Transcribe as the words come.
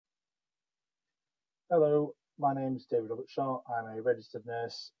Hello, my name is David Robertshaw. I'm a registered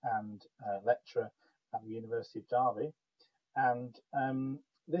nurse and lecturer at the University of Derby. And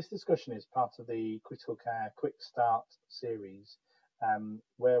this discussion is part of the Critical Care Quick Start series,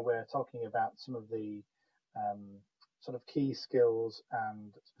 where we're talking about some of the sort of key skills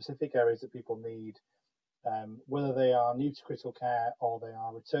and specific areas that people need, whether they are new to critical care or they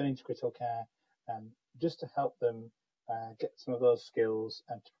are returning to critical care, just to help them get some of those skills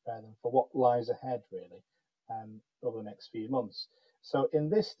and to prepare them for what lies ahead, really, over the next few months. So in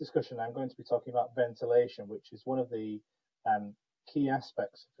this discussion, I'm going to be talking about ventilation, which is one of the key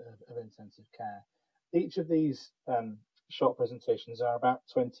aspects of intensive care. Each of these short presentations are about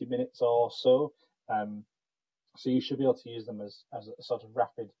 20 minutes or so, so you should be able to use them as a sort of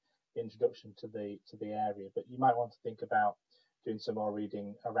rapid introduction to the area, but you might want to think about doing some more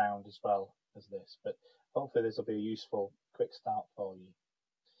reading around as well as this, but hopefully this will be a useful quick start for you.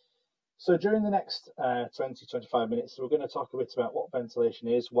 So during the next 20-25 minutes, we're going to talk a bit about what ventilation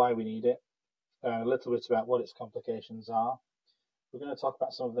is, why we need it, a little bit about what its complications are. We're going to talk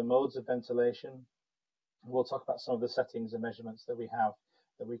about some of the modes of ventilation, and we'll talk about some of the settings and measurements that we have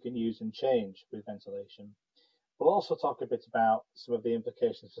that we can use and change with ventilation. We'll also talk a bit about some of the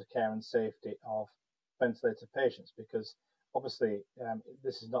implications for care and safety of ventilator patients, because obviously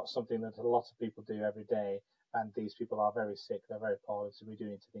this is not something that a lot of people do every day, and these people are very sick, they're very poorly, so we do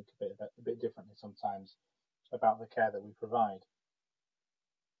need to think a bit differently sometimes about the care that we provide.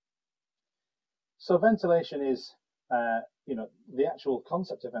 So ventilation is, the actual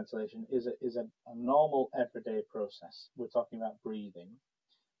concept of ventilation is a normal everyday process. We're talking about breathing.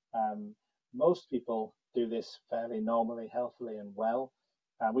 Most people do this fairly normally, healthily, and well.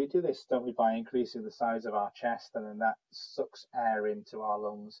 We do this, don't we, by increasing the size of our chest, and then that sucks air into our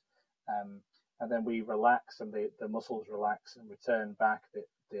lungs. And then we relax, and the muscles relax and return back.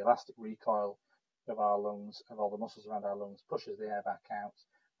 The elastic recoil of our lungs, of all the muscles around our lungs, pushes the air back out,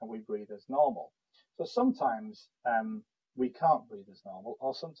 and we breathe as normal. So sometimes we can't breathe as normal,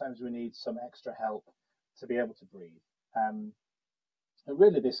 or sometimes we need some extra help to be able to breathe. And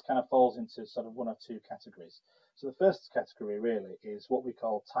really, this kind of falls into sort of one or two categories. So the first category really is what we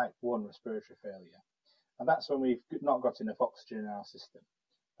call type 1 respiratory failure. And that's when we've not got enough oxygen in our system.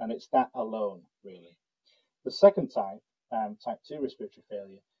 And it's that alone, really. The second type, type 2 respiratory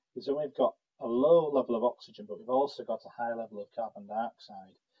failure, is when we've got a low level of oxygen, but we've also got a high level of carbon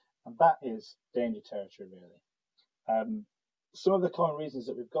dioxide. And that is danger territory, really. Some of the common reasons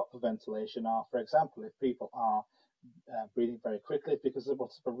that we've got for ventilation are, for example, if people are breathing very quickly because of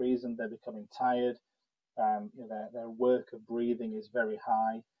whatever reason, they're becoming tired, their work of breathing is very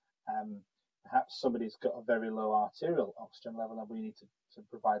high, perhaps somebody's got a very low arterial oxygen level and we need to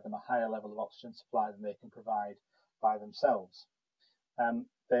provide them a higher level of oxygen supply than they can provide by themselves.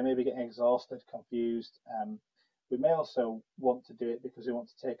 They may be getting exhausted, confused. We may also want to do it because we want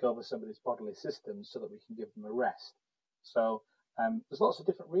to take over somebody's bodily systems so that we can give them a rest. So there's lots of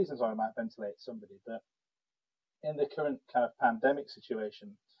different reasons why we might ventilate somebody, but in the current kind of pandemic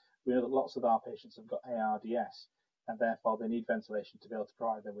situation, we know that lots of our patients have got ARDS, and therefore they need ventilation to be able to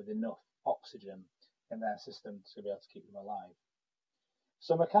provide them with enough oxygen in their system to be able to keep them alive.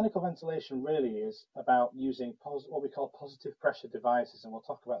 So mechanical ventilation really is about using what we call positive pressure devices, and we'll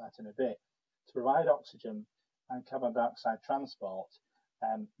talk about that in a bit, to provide oxygen and carbon dioxide transport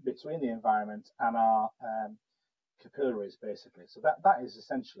between the environment and our capillaries, basically. So that is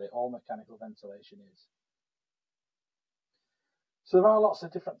essentially all mechanical ventilation is. So there are lots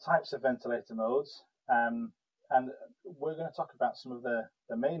of different types of ventilator modes, and we're going to talk about some of the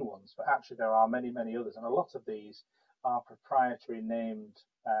main ones, but actually there are many, many others, and a lot of these are proprietary named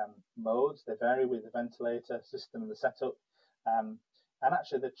modes. They vary with the ventilator system and the setup, and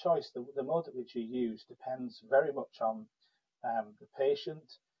actually the choice, the mode at which you use depends very much on the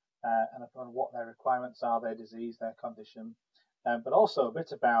patient and upon what their requirements are, their disease, their condition, but also a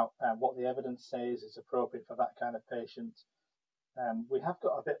bit about what the evidence says is appropriate for that kind of patient. We have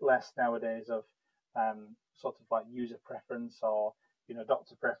got a bit less nowadays of sort of like user preference or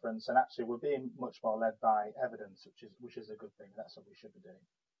doctor preference, and actually we're being much more led by evidence, which is a good thing. That's what we should be doing.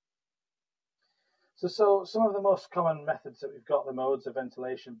 So some of the most common methods that we've got, the modes of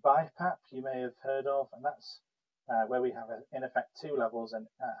ventilation: BiPAP, you may have heard of, and that's where we have in effect two levels, and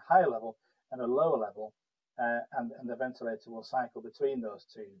a higher level and a lower level, and the ventilator will cycle between those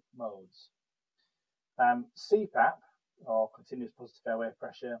two modes. CPAP, or continuous positive airway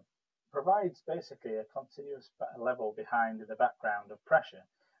pressure, provides basically a continuous level behind in the background of pressure,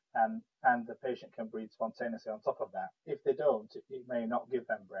 and the patient can breathe spontaneously on top of that. If they don't, it may not give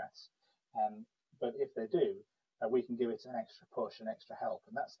them breaths, but if they do, we can give it an extra push and extra help,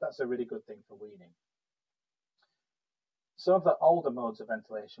 and that's a really good thing for weaning. Some of the older modes of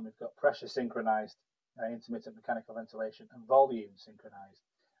ventilation, we've got pressure synchronized intermittent mechanical ventilation and volume synchronized.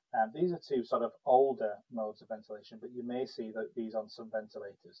 These are two sort of older modes of ventilation, but you may see these on some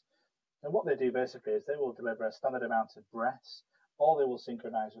ventilators. And what they do basically is they will deliver a standard amount of breaths, or they will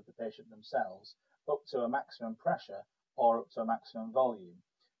synchronize with the patient themselves up to a maximum pressure or up to a maximum volume.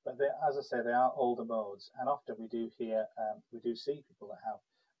 But they, as I say, they are older modes, and often we do see people that have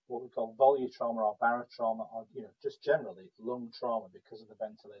what we call volutrauma or barotrauma, or just generally lung trauma because of the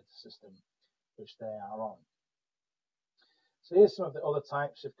ventilator system which they are on. So here's some of the other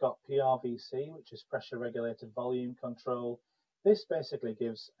types. You've got PRVC, which is pressure regulated volume control. This basically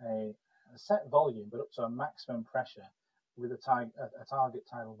gives a set volume, but up to a maximum pressure with a target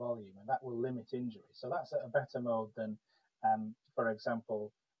tidal volume, and that will limit injury. So that's a better mode than, for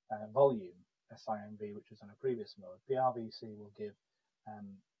example, volume SIMV, which was on a previous mode. PRVC will give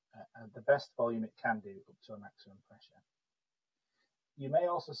the best volume it can do up to a maximum pressure. You may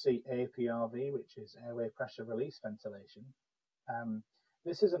also see APRV, which is airway pressure release ventilation.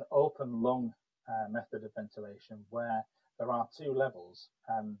 This is an open lung method of ventilation where there are two levels,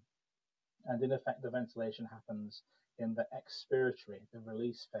 and in effect the ventilation happens in the expiratory, the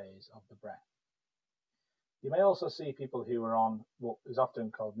release phase of the breath. You may also see people who are on what is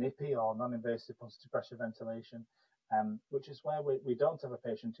often called NIPI, or non-invasive positive pressure ventilation, which is where we don't have a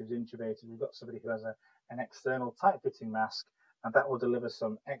patient who's intubated. We've got somebody who has an external tight-fitting mask, and that will deliver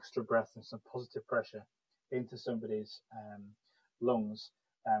some extra breath and some positive pressure into somebody's lungs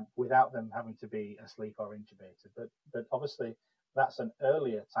without them having to be asleep or intubated. But obviously that's an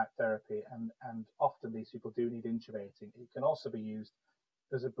earlier type therapy, and often these people do need intubating. It can also be used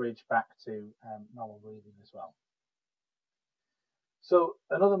as a bridge back to normal breathing as well. So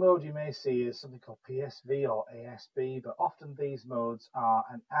another mode you may see is something called PSV or ASB, but often these modes are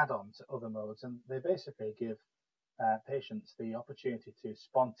an add-on to other modes, and they basically give patients the opportunity to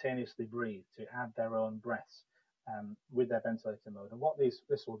spontaneously breathe, to add their own breaths with their ventilator mode. And what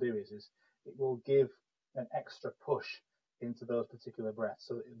this will do is it will give an extra push into those particular breaths,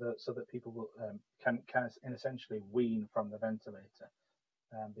 so that people will, can essentially wean from the ventilator,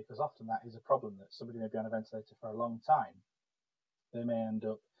 because often that is a problem, that somebody may be on a ventilator for a long time. They may end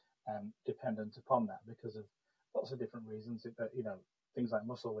up dependent upon that because of lots of different reasons. Things like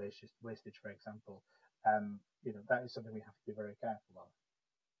muscle wastage, for example. That is something we have to be very careful of.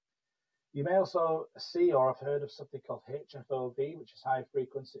 You may also see or have heard of something called HFOV, which is high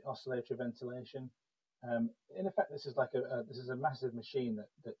frequency oscillatory ventilation. In effect, this is like a massive machine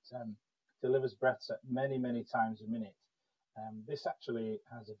that delivers breaths at many times a minute. This actually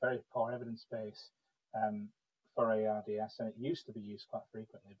has a very poor evidence base for ARDS, and it used to be used quite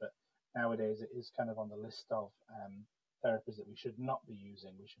frequently, but nowadays it is kind of on the list of therapies that we should not be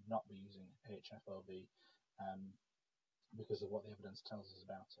using. We should not be using HFOV because of what the evidence tells us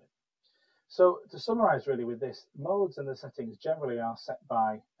about it. So to summarize really with this, modes and the settings generally are set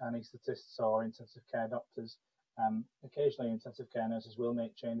by anaesthetists or intensive care doctors. Occasionally intensive care nurses will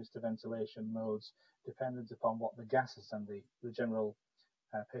make changes to ventilation modes dependent upon what the gases and the general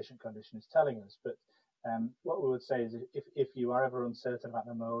patient condition is telling us. But what we would say is if you are ever uncertain about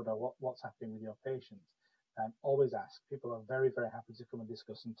the mode or what's happening with your patient, always ask. People are very happy to come and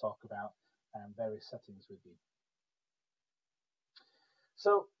discuss and talk about various settings with you.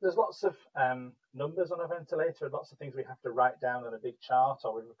 So there's lots of numbers on a ventilator and lots of things we have to write down on a big chart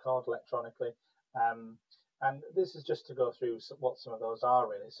or we record electronically. And this is just to go through what some of those are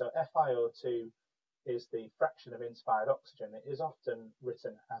really. So FiO2 is the fraction of inspired oxygen. It is often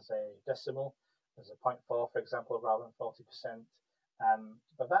written as a decimal, as a 0.4, for example, rather than 40%.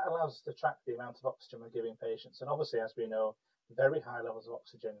 But that allows us to track the amount of oxygen we're giving patients. And obviously, as we know, very high levels of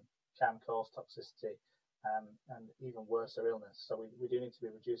oxygen can cause toxicity and even worse illness. So we do need to be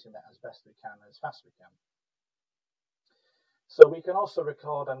reducing that as best we can, as fast we can. So we can also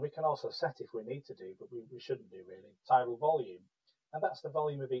record, and we can also set, if we need to do, but we shouldn't do really, tidal volume. And that's the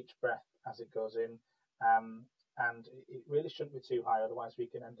volume of each breath as it goes in. And it really shouldn't be too high, otherwise we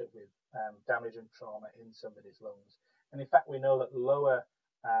can end up with damage and trauma in somebody's lungs. And in fact, we know that lower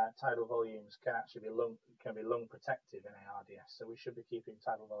tidal volumes can actually be lung protective in ARDS. So we should be keeping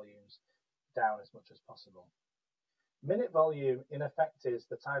tidal volumes down as much as possible. Minute volume, in effect, is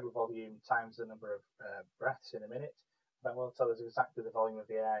the tidal volume times the number of breaths in a minute. That will tell us exactly the volume of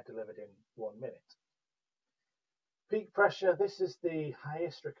the air delivered in 1 minute. Peak pressure, this is the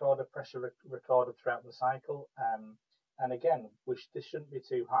highest recorded pressure recorded throughout the cycle. And again, this shouldn't be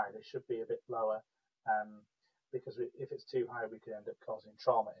too high. This should be a bit lower because if it's too high, we could end up causing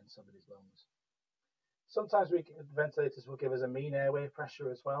trauma in somebody's lungs. Sometimes ventilators will give us a mean airway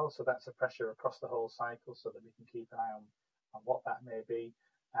pressure as well. So that's a pressure across the whole cycle so that we can keep an eye on and what that may be.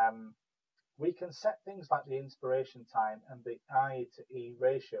 We can set things like the inspiration time and the I to E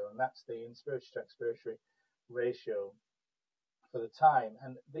ratio, and that's the inspiratory to expiratory ratio for the time.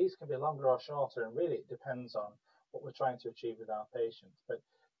 And these can be longer or shorter, and really it depends on what we're trying to achieve with our patients. But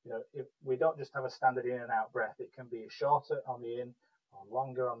if we don't just have a standard in and out breath, it can be shorter on the in or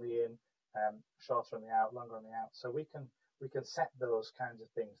longer on the in, shorter on the out, longer on the out. So we can set those kinds of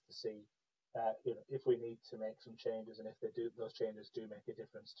things to see if we need to make some changes, and if those changes do make a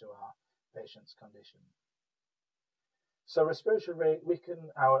difference to our patient's condition. So respiratory rate,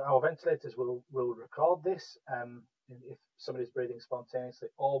 our ventilators will record this if somebody's breathing spontaneously,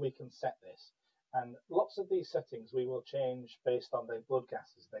 or we can set this. And lots of these settings we will change based on their blood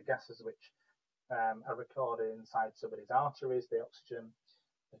gases, the gases which are recorded inside somebody's arteries, the oxygen,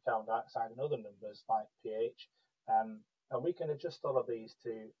 the carbon dioxide, and other numbers like pH. And we can adjust all of these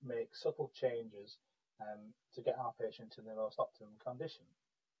to make subtle changes to get our patient in the most optimum condition.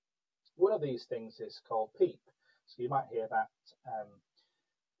 One of these things is called PEEP. So you might hear that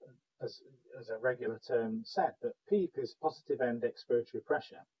as a regular term said, but PEEP is positive end expiratory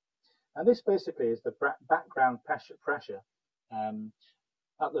pressure. And this basically is the background pressure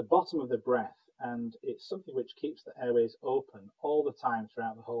at the bottom of the breath, and it's something which keeps the airways open all the time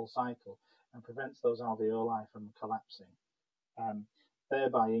throughout the whole cycle and prevents those alveoli from collapsing,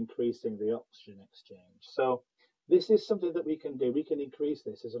 thereby increasing the oxygen exchange. So this is something that we can do. We can increase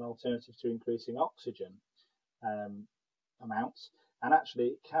this as an alternative to increasing oxygen amounts, and actually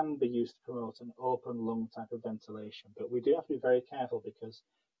it can be used to promote an open lung type of ventilation. But we do have to be very careful, because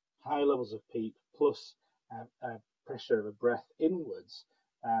high levels of PEEP plus pressure of a breath inwards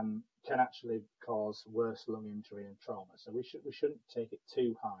can actually cause worse lung injury and trauma. So we shouldn't take it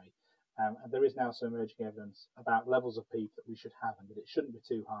too high. And there is now some emerging evidence about levels of PEEP that we should have, and that it shouldn't be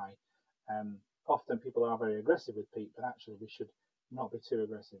too high. Often people are very aggressive with PEEP, but actually we should not be too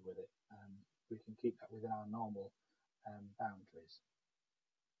aggressive with it. We can keep that within our normal boundaries.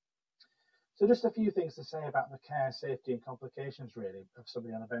 So just a few things to say about the care, safety and complications really of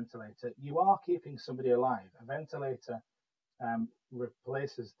somebody on a ventilator. You are keeping somebody alive. A ventilator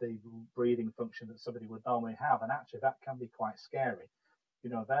replaces the breathing function that somebody would normally have, and actually that can be quite scary.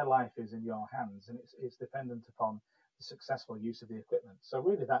 Their life is in your hands, and it's dependent upon the successful use of the equipment. So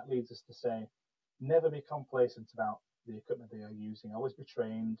really that leads us to say, never be complacent about the equipment that you're using. Always be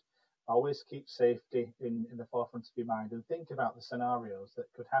trained. Always keep safety in the forefront of your mind, and think about the scenarios that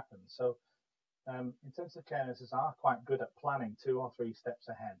could happen. So intensive care nurses are quite good at planning 2 or 3 steps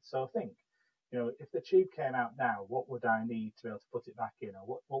ahead. So think, if the tube came out now, what would I need to be able to put it back in,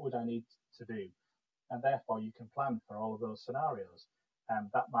 or what would I need to do? And therefore you can plan for all of those scenarios.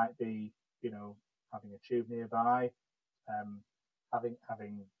 That might be, having a tube nearby, having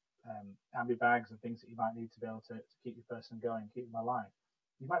ambi bags and things that you might need to be able to keep your person going, keep them alive.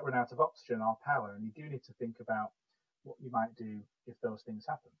 You might run out of oxygen or power, and you do need to think about what you might do if those things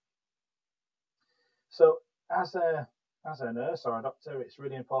happen. So as a nurse or a doctor, it's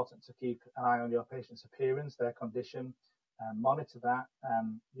really important to keep an eye on your patient's appearance, their condition, monitor that.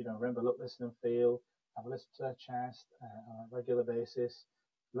 Remember, look, listen and feel. Have a listen to their chest on a regular basis.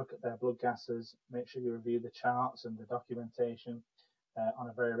 Look at their blood gases. Make sure you review the charts and the documentation on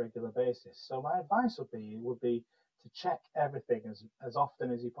a very regular basis. So my advice would be to check everything as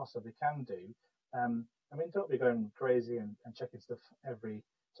often as you possibly can do. Don't be going crazy and checking stuff every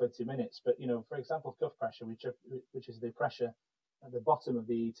 20 minutes. But, for example, cuff pressure, which is the pressure at the bottom of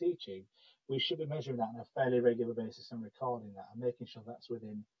the ET tube, we should be measuring that on a fairly regular basis and recording that and making sure that's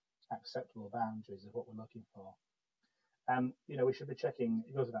within acceptable boundaries of what we're looking for. We should be checking,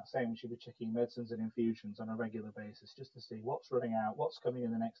 it goes without saying, we should be checking medicines and infusions on a regular basis just to see what's running out, what's coming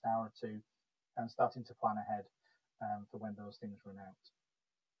in the next hour or two, and starting to plan ahead for when those things run out.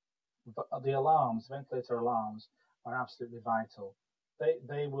 But the alarms, ventilator alarms, are absolutely vital.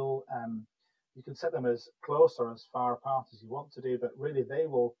 They will, you can set them as close or as far apart as you want to do, but really they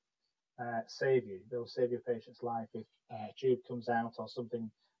will save you. They'll save your patient's life if a tube comes out or something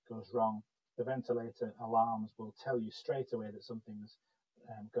goes wrong. The ventilator alarms will tell you straight away that something's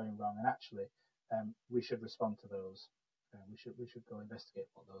going wrong, and actually we should respond to those. We should go investigate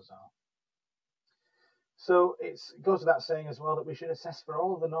what those are. So it goes without saying as well that we should assess for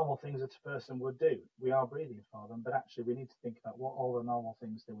all of the normal things that a person would do. We are breathing for them, but actually we need to think about what all the normal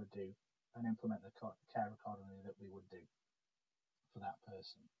things they would do and implement the care accordingly that we would do for that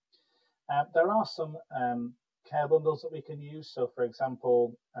person. There are some care bundles that we can use. So, for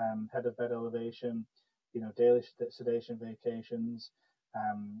example, head of bed elevation, daily sedation vacations,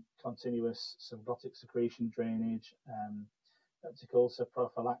 continuous subglottic secretion drainage, septic ulcer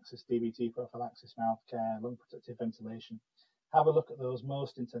prophylaxis, DVT prophylaxis, mouth care, lung protective ventilation. Have a look at those.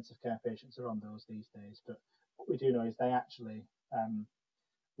 Most intensive care patients are on those these days, but what we do know is they actually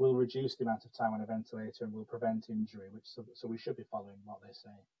will reduce the amount of time on a ventilator and will prevent injury, so we should be following what they say.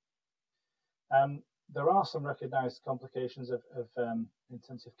 There are some recognised complications of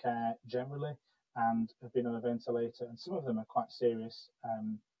intensive care generally, and have been on a ventilator, and some of them are quite serious.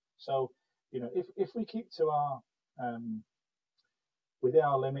 So, if we keep to our within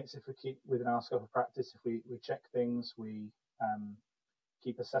our limits, if we keep within our scope of practice, if we check things, we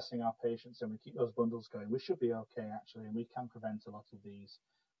keep assessing our patients, and we keep those bundles going, we should be okay actually, and we can prevent a lot of these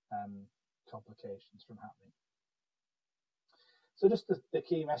complications from happening. So just the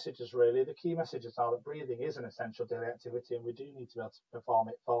key messages really. The key messages are that breathing is an essential daily activity, and we do need to be able to perform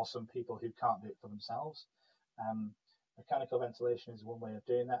it for some people who can't do it for themselves. Mechanical ventilation is one way of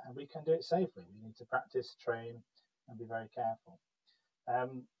doing that, and we can do it safely. We need to practice, train, and be very careful.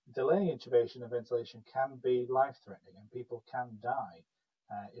 Delaying intubation and ventilation can be life-threatening, and people can die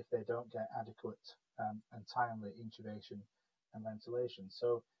if they don't get adequate and timely intubation and ventilation.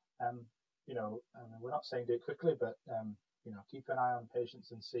 So, we're not saying do it quickly, but keep an eye on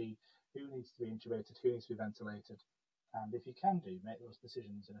patients and see who needs to be intubated, who needs to be ventilated, and if you can make those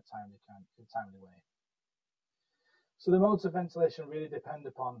decisions in a timely way. So the modes of ventilation really depend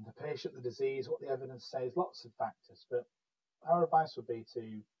upon the patient, the disease, what the evidence says, lots of factors. But our advice would be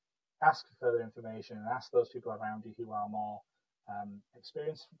to ask for further information and ask those people around you who are more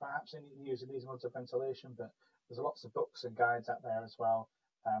experienced perhaps in using these modes of ventilation, but there's lots of books and guides out there as well.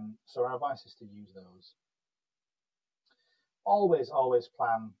 So our advice is to use those. Always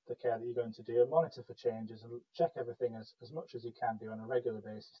plan the care that you're going to do and monitor for changes and check everything as much as you can do on a regular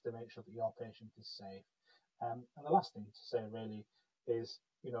basis to make sure that your patient is safe. And the last thing to say really is,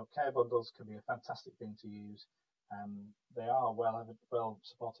 care bundles can be a fantastic thing to use. They are well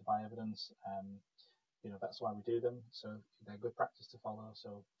supported by evidence. That's why we do them. So they're good practice to follow.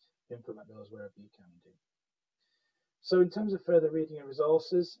 So implement those wherever you can do. So in terms of further reading and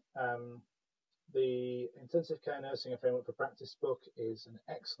resources, the Intensive Care Nursing: A Framework for Practice book is an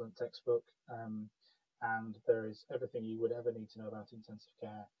excellent textbook, and there is everything you would ever need to know about intensive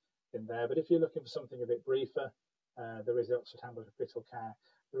care in there. But if you're looking for something a bit briefer, there is the Oxford Handbook of Critical Care.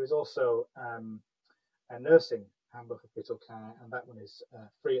 There is also a Nursing Handbook of Critical Care, and that one is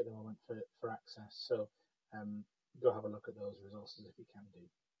free at the moment for access. So go have a look at those resources if you can do.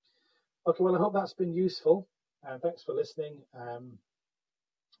 Okay, well, I hope that's been useful. Thanks for listening.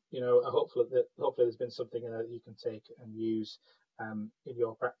 Hopefully there's been something in there that you can take and use in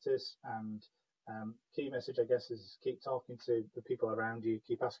your practice. And key message, I guess, is keep talking to the people around you,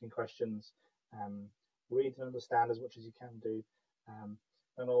 keep asking questions, read and understand as much as you can do,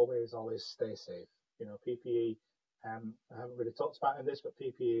 and always stay safe. PPE, I haven't really talked about in this, but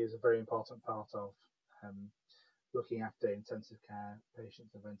PPE is a very important part of looking after intensive care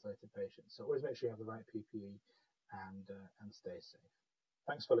patients and ventilated patients. So always make sure you have the right PPE and stay safe.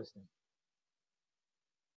 Thanks for listening.